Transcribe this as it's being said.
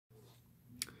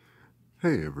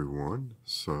Hey everyone,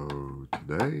 so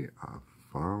today I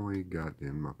finally got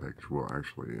in my package. Well,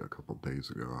 actually a couple days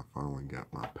ago I finally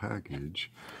got my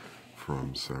package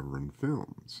from Severin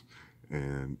Films,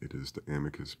 and it is the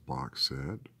Amicus box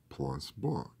set plus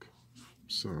book.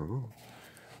 So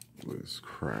let's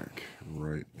crack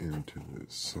right into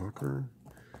this sucker.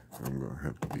 I'm gonna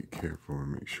have to be careful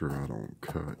and make sure I don't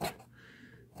cut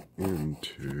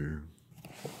into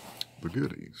the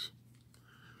goodies.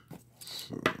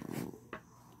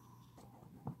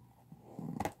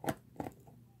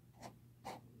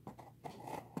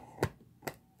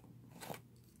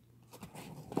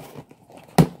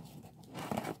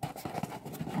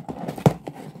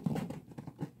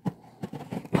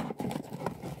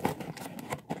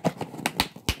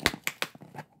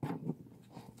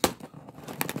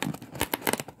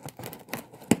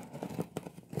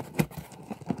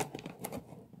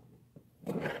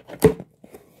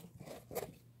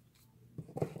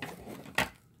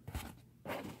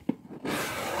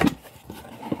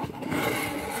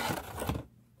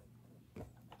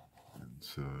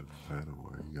 So that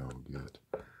way y'all get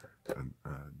an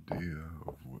idea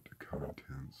of what the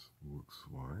contents looks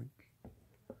like.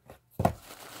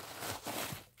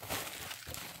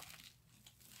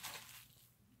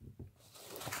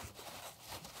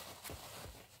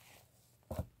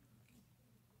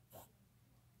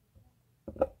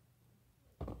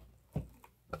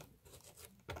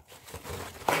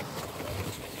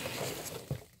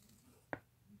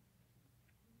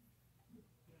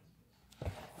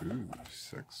 Ooh,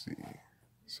 sexy.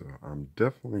 So I'm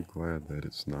definitely glad that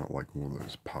it's not like one of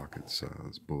those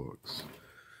pocket-sized books.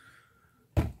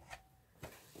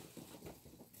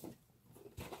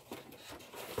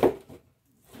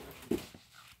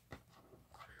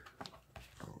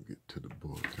 I'll get to the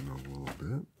book in a little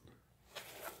bit,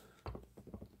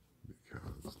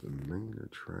 because the main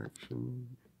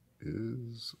attraction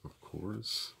is, of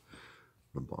course,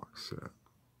 the box set.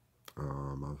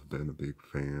 I've been a big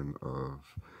fan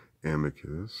of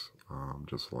Amicus,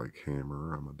 just like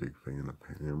Hammer. I'm a big fan of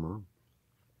Hammer.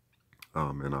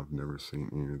 And I've never seen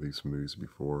any of these movies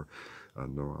before. I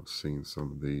know I've seen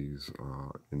some of these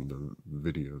in the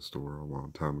video store a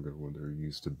long time ago when there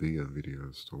used to be a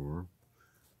video store.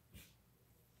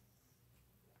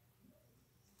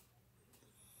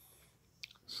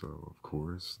 So, of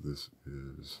course, this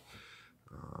is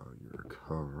your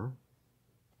cover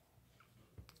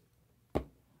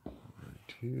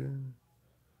right here.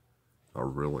 I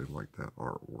really like that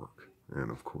artwork.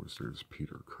 And, of course, there's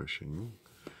Peter Cushing.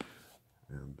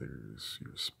 And there's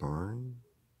your spine.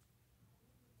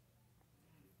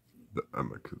 The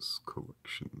Amicus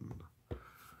collection.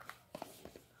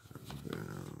 And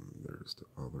then there's the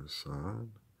other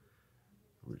side,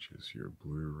 which is your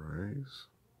Blu-rays.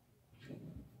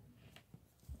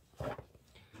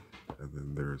 And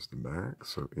then there's the back.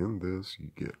 So in this,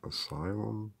 you get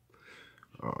Asylum.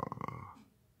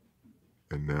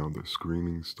 And now the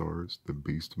screening starts. The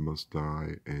Beast Must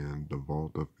Die and The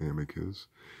Vault of Amicus.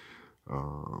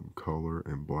 Color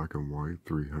and black and white,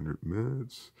 300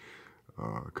 minutes.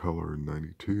 Color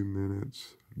 92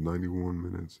 minutes, 91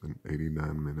 minutes, and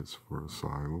 89 minutes for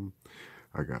Asylum.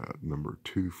 I got number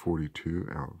 242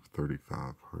 out of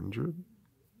 3,500.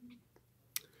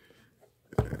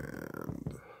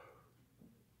 And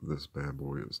this bad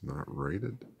boy is not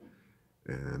rated,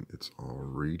 and it's all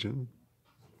region.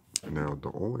 Now,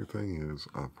 the only thing is,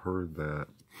 I've heard that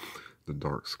the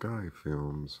Dark Sky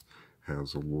Films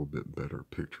has a little bit better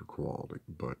picture quality,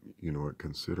 but you know what,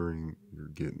 considering you're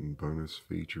getting bonus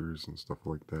features and stuff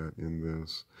like that in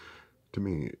this, to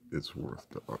me, it's worth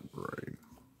the upgrade.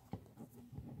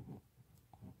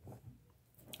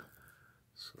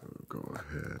 So go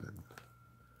ahead and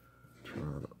try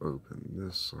to open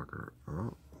this sucker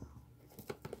up.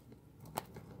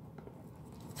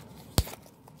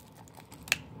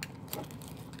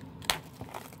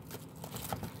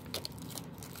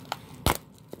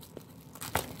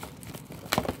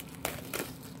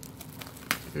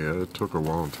 Yeah, it took a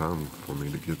long time for me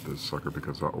to get this sucker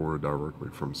because I ordered directly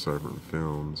from Severin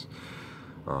Films.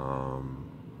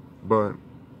 But,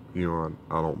 you know,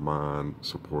 I don't mind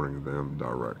supporting them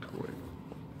directly.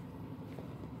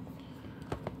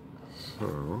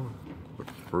 So, the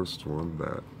first one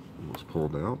that was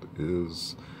pulled out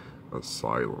is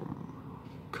Asylum.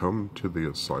 Come to the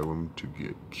Asylum to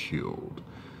get killed.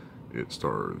 It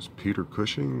stars Peter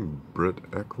Cushing, Britt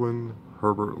Eklund,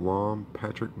 Herbert Lom,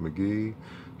 Patrick McGee,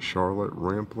 Charlotte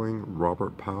Rampling,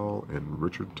 Robert Powell, and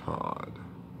Richard Todd.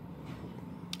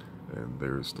 And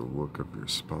there's the look of your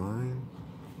spine.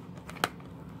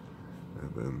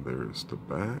 And then there's the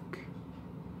back.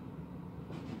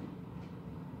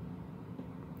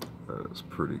 That is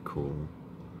pretty cool.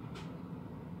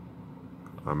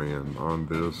 I mean, on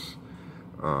this,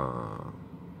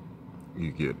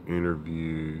 you get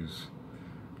interviews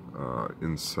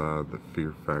inside the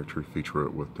Fear Factory,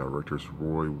 featurette with directors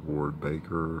Roy Ward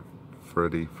Baker,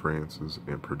 Freddie Francis,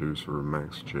 and producer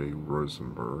Max J.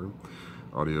 Rosenberg.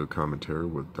 Audio commentary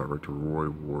with director Roy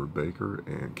Ward Baker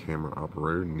and camera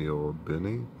operator Neil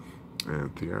Binney,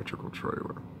 and theatrical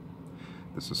trailer.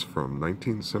 This is from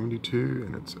 1972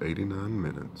 and it's 89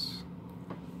 minutes.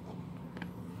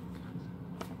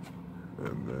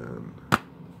 And then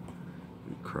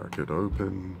you crack it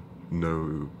open,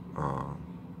 no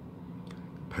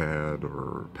pad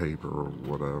or paper or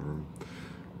whatever,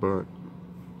 but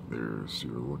there's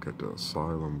your look at the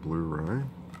Asylum Blu-ray.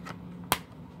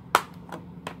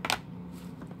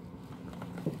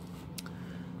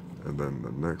 And then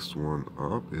the next one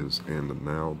up is And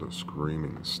Now the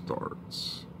Screaming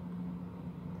Starts,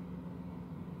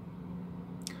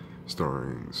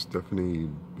 starring Stephanie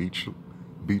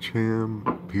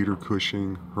Beacham, Peter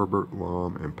Cushing, Herbert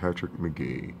Lom, and Patrick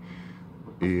McGee.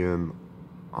 Ian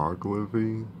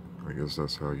Ogilvy, I guess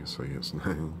that's how you say his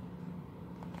name.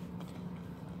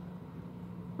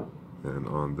 And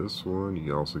on this one,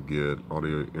 you also get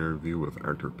audio interview with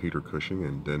actor Peter Cushing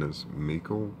and Dennis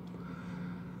Meikle.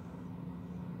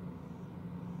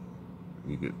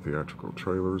 You get theatrical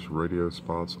trailers, radio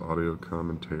spots, audio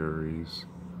commentaries.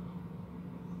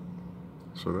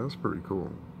 So that's pretty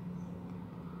cool.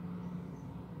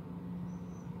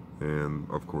 And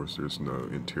of course there's no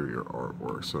interior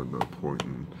artwork, so no point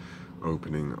in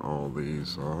opening all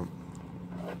these up.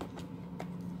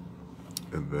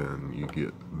 And then you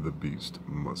get The Beast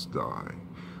Must Die,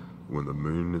 When the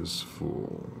Moon is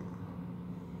Full.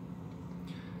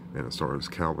 And it stars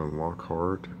Calvin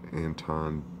Lockhart,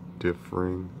 Anton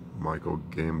Diffring, Michael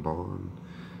Gambon,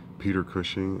 Peter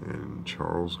Cushing, and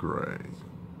Charles Gray.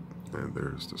 And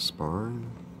there's the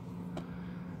spine,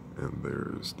 and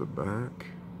there's the back.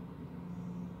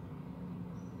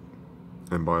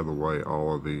 And by the way,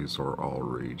 all of these are all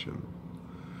region.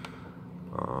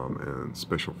 And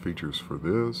special features for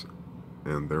this,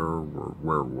 and there were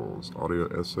werewolves. Audio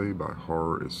essay by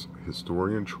horror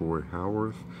historian Troy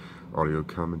Howarth. Audio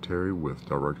commentary with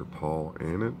director Paul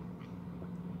Annett.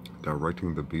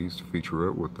 Directing the Beast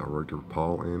featurette with director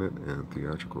Paul Annett, and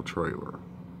theatrical trailer.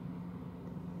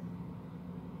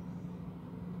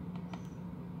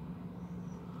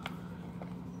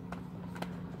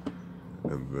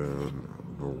 And then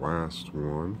the last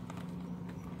one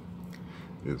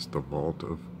is The Vault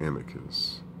of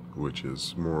Amicus, which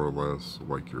is more or less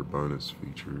like your bonus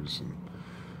features and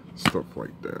stuff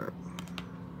like that.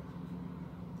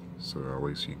 So at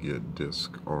least you get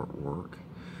disc artwork,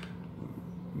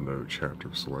 no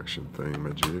chapter selection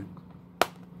thingamajig.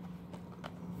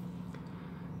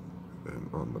 Then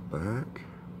on the back,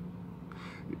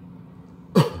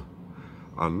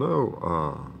 I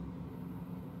know,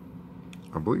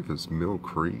 I believe it's Mill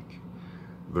Creek.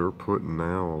 They're putting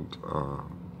out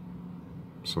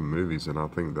some movies, and I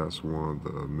think that's one of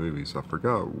the movies. I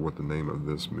forgot what the name of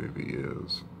this movie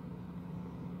is.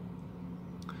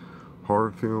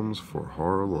 Horror films for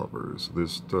horror lovers.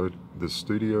 This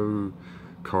studio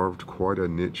carved quite a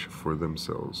niche for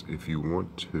themselves. If you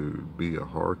want to be a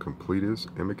horror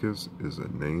completist, Amicus is a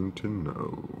name to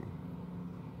know.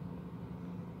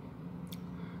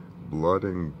 Blood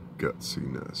and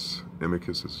gutsiness.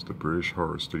 Amicus is the British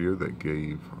horror studio that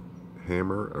gave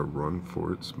Hammer a run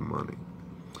for its money.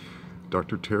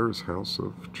 Dr. Terror's House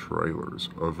of Trailers.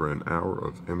 Over an hour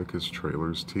of Amicus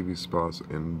trailers, TV spots,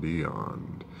 and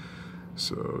beyond.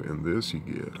 So in this you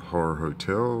get Horror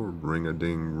Hotel,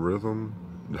 Ring-a-Ding Rhythm,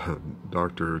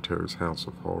 Dr. Terror's House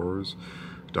of Horrors,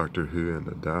 Doctor Who and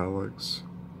the Daleks,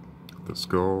 The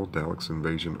Skull, Daleks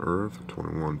Invasion Earth,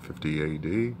 2150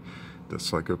 AD, The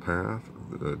Psychopath,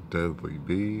 The Deadly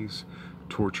Bees,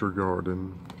 Torture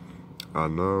Garden. I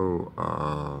know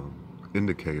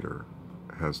Indicator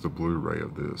has the Blu-ray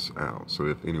of this out, so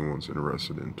if anyone's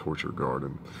interested in Torture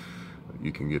Garden,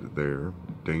 you can get it there.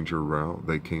 Danger Route,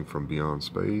 They Came from Beyond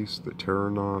Space, The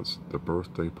Terranauts, The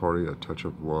Birthday Party, A Touch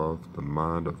of Love, The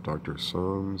Mind of Dr.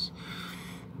 Sums,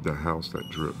 The House That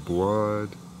Dripped Blood,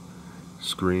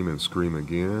 Scream and Scream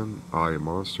Again, I,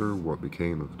 Monster, What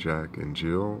Became of Jack and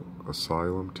Jill,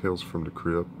 Asylum, Tales from the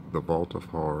Crypt, The Vault of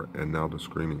Horror, and Now the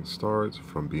Screaming Starts,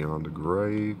 From Beyond the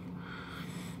Grave,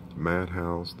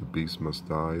 Madhouse, The Beast Must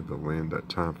Die, The Land That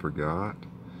Time Forgot,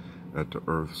 At the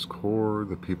Earth's Core,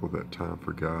 The People That Time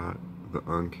Forgot, The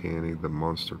Uncanny, The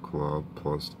Monster Club,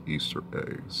 plus Easter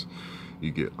eggs.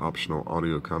 You get optional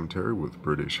audio commentary with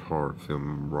British horror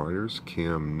film writers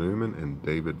Kim Newman and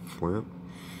David Flint.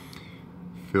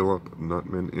 Philip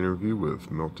Nutman interview with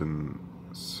Milton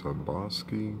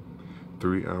Sabosky.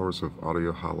 3 hours of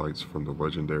audio highlights from the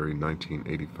legendary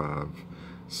 1985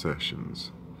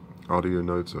 sessions. Audio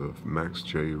notes of Max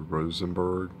J.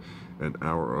 Rosenberg. An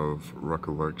hour of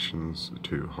recollections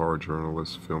to horror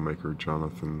journalist, filmmaker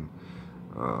Jonathan,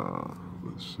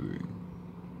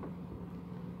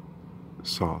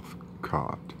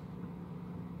 Southcott.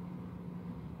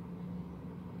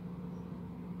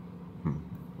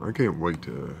 I can't wait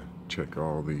to check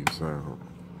all these out.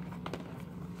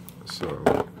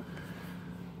 So,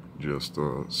 just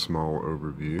a small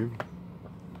overview.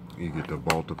 You get the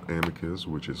Vault of Amicus,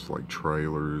 which is like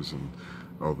trailers and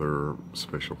other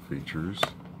special features.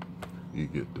 You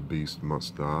get The Beast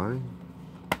Must Die,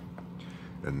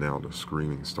 and Now the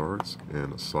Screaming Starts,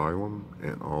 and Asylum,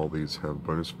 and all these have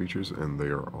bonus features, and they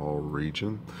are all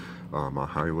region. I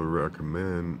highly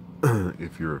recommend,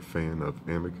 if you're a fan of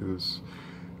Amicus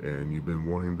and you've been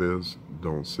wanting this,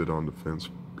 don't sit on the fence,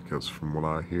 because from what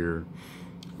I hear,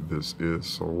 this is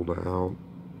sold out.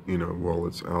 Well,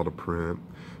 it's out of print,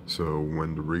 so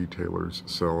when the retailers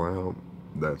sell out,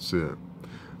 that's it.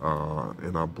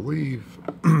 And I believe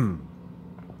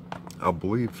I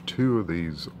believe 2 of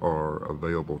these are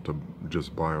available to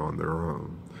just buy on their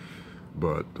own,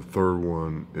 but the third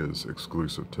one is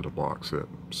exclusive to the box set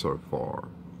so far,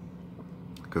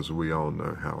 because we all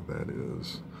know how that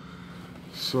is.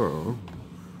 So,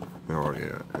 oh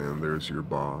yeah, and there's your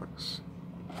box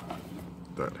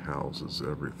that houses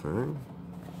everything.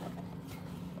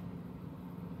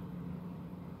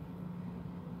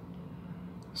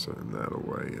 Setting that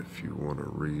away. If you want to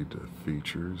read the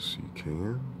features, you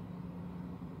can.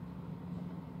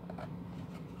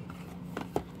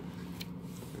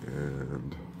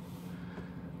 And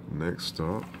next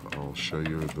up, I'll show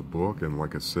you the book. And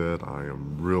like I said, I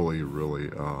am really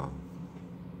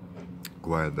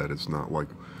glad that it's not like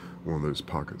one of those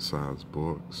pocket-sized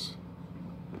books.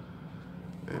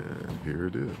 And here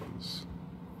it is.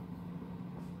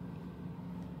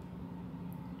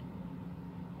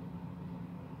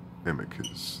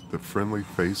 Amicus, The Friendly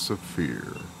Face of Fear,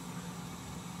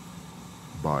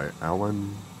 by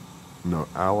Alan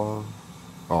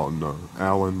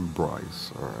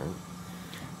Bryce. Alright.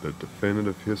 The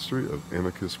Definitive History of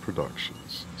Amicus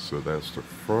Productions. So that's the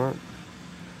front,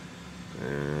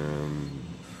 and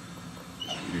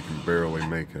you can barely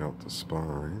make out the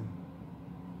spine.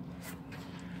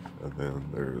 And then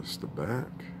there's the back.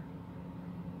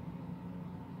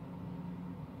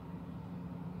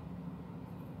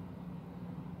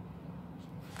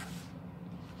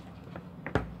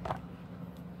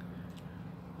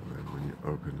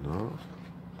 Open up,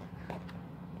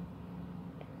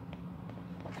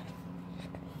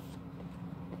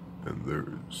 and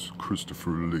there's Christopher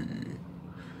Lee.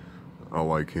 I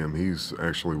like him. He's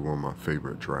actually one of my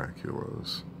favorite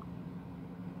Draculas.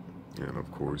 And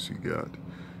of course you got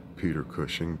Peter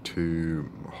Cushing, 2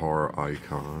 horror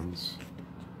icons.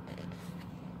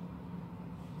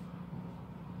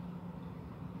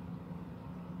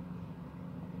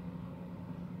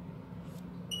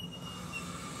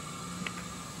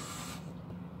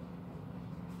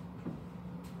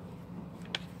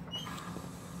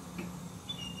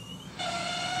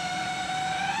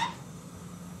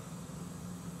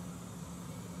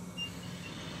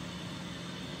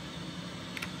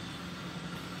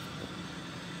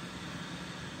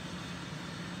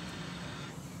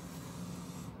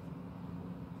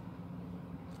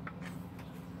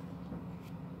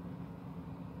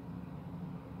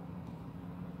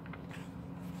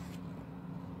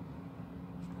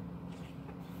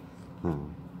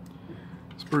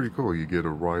 It's pretty cool. You get a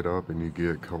write-up and you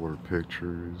get color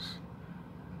pictures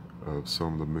of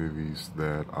some of the movies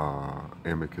that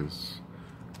Amicus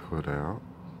put out.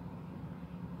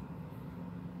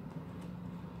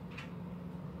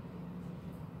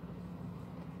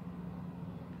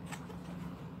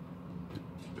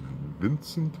 And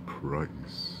Vincent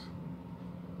Price.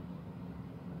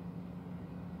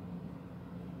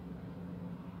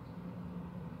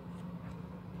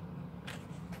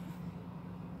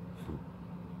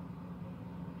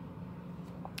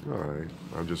 Alright,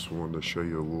 I just wanted to show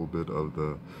you a little bit of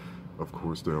of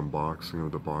course, the unboxing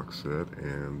of the box set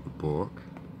and the book,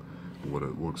 what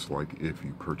it looks like if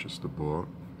you purchase the book.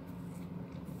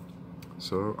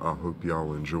 So, I hope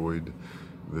y'all enjoyed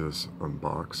this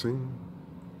unboxing.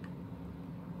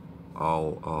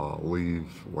 I'll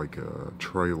leave like a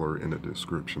trailer in the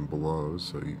description below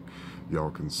so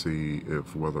y'all can see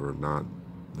if whether or not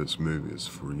this movie is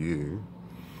for you.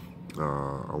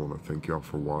 I want to thank y'all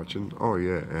for watching. Oh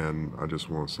yeah, and I just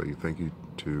want to say thank you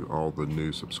to all the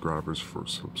new subscribers for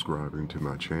subscribing to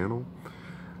my channel.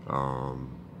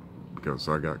 because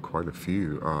I got quite a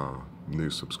few new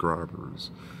subscribers.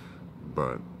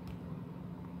 But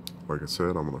like I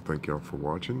said, I'm going to thank y'all for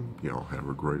watching. Y'all have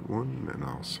a great one, and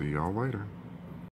I'll see y'all later.